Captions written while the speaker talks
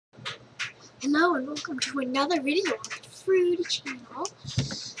Hello and welcome to another video on the Fruity channel.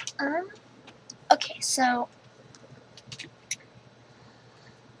 Okay, so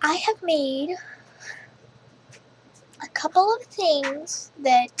I have made a couple of things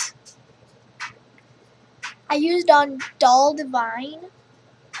that I used on devine.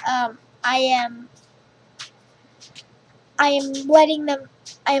 I am letting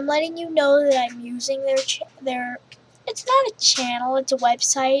you know that I'm using their. It's not a channel; it's a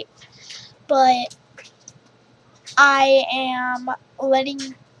website, but I am letting.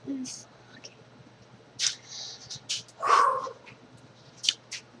 Okay.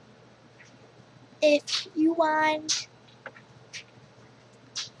 If you want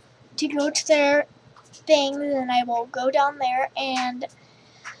to go to their thing, then I will go down there, and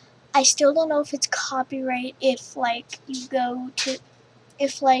I still don't know if it's copyright if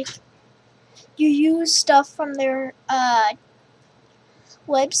you use stuff from their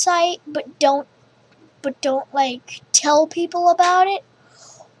website but don't like tell people about it,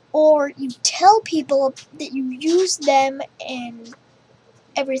 or you tell people that you use them and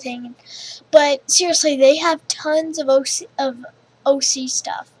everything. But seriously, they have tons of OC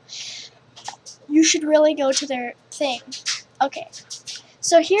stuff. You should really go to their thing. Okay,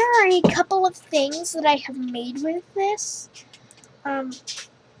 so here are a couple of things that I have made with this.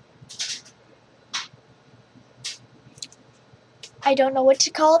 I don't know what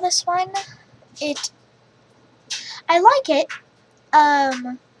to call this one. I like it.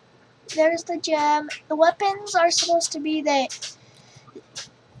 There's the gem. The weapons are supposed to be that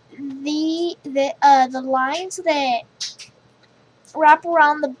the lines that wrap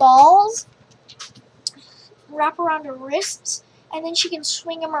around the balls, wrap around her wrists, and then she can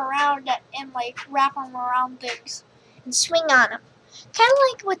swing them around and like wrap them around things and swing on them. Kind of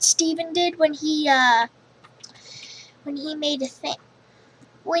like what Steven did when he made a thing.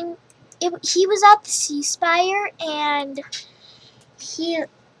 When he was at the Sea Spire, and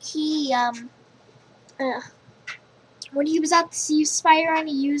when he was at the Sea Spire and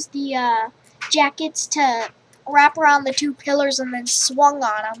he used the jackets to wrap around the two pillars and then swung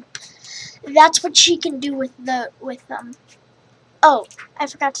on them. That's what she can do with them. Oh, I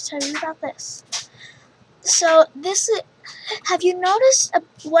forgot to tell you about this. So this is. Have you noticed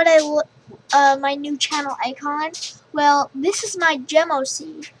what my new channel icon? Well, this is my gem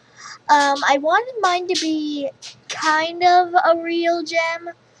OC. I wanted mine to be kind of a real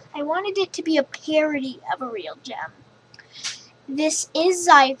gem. I wanted it to be a parody of a real gem. This is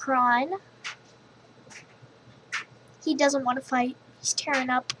Zycron. He doesn't want to fight. He's tearing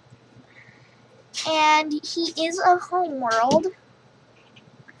up. And he is a homeworld.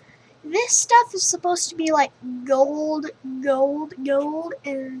 This stuff is supposed to be like gold,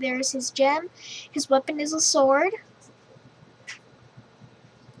 and there's his gem. His weapon is a sword.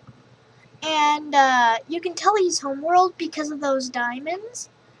 And you can tell he's homeworld because of those diamonds.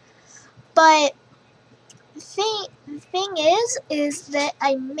 But the thing is that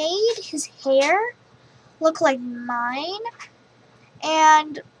I made his hair look like mine,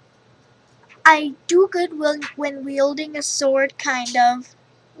 and I do good when wielding a sword, kind of.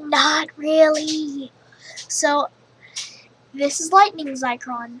 Not really. So this is Lightning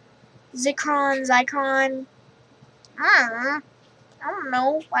Zycron. Zycron. I don't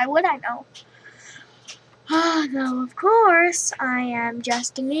know. Why would I know? Though, of course, I am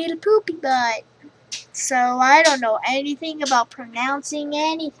just a little poopy butt. So I don't know anything about pronouncing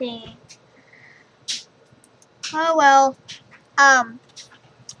anything. Oh well.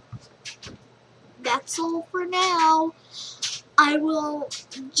 That's all for now. I will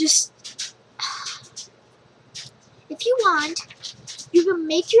just... If you want, you can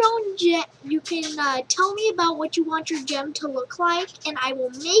make your own gem. You can tell me about what you want your gem to look like, and I will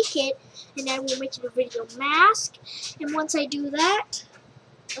make it, and I will make it a video mask. And once I do that,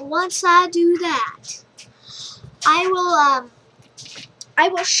 I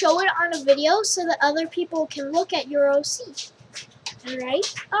will show it on a video so that other people can look at your OC.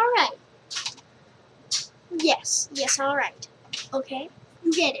 Alright? Alright. Yes, alright. Okay?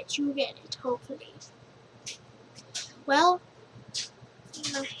 You get it, hopefully. Well,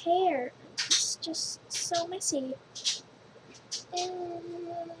 my hair is just so messy.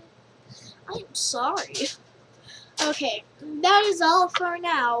 I'm sorry. Okay, that is all for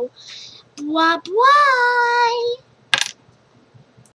now. Bye-bye!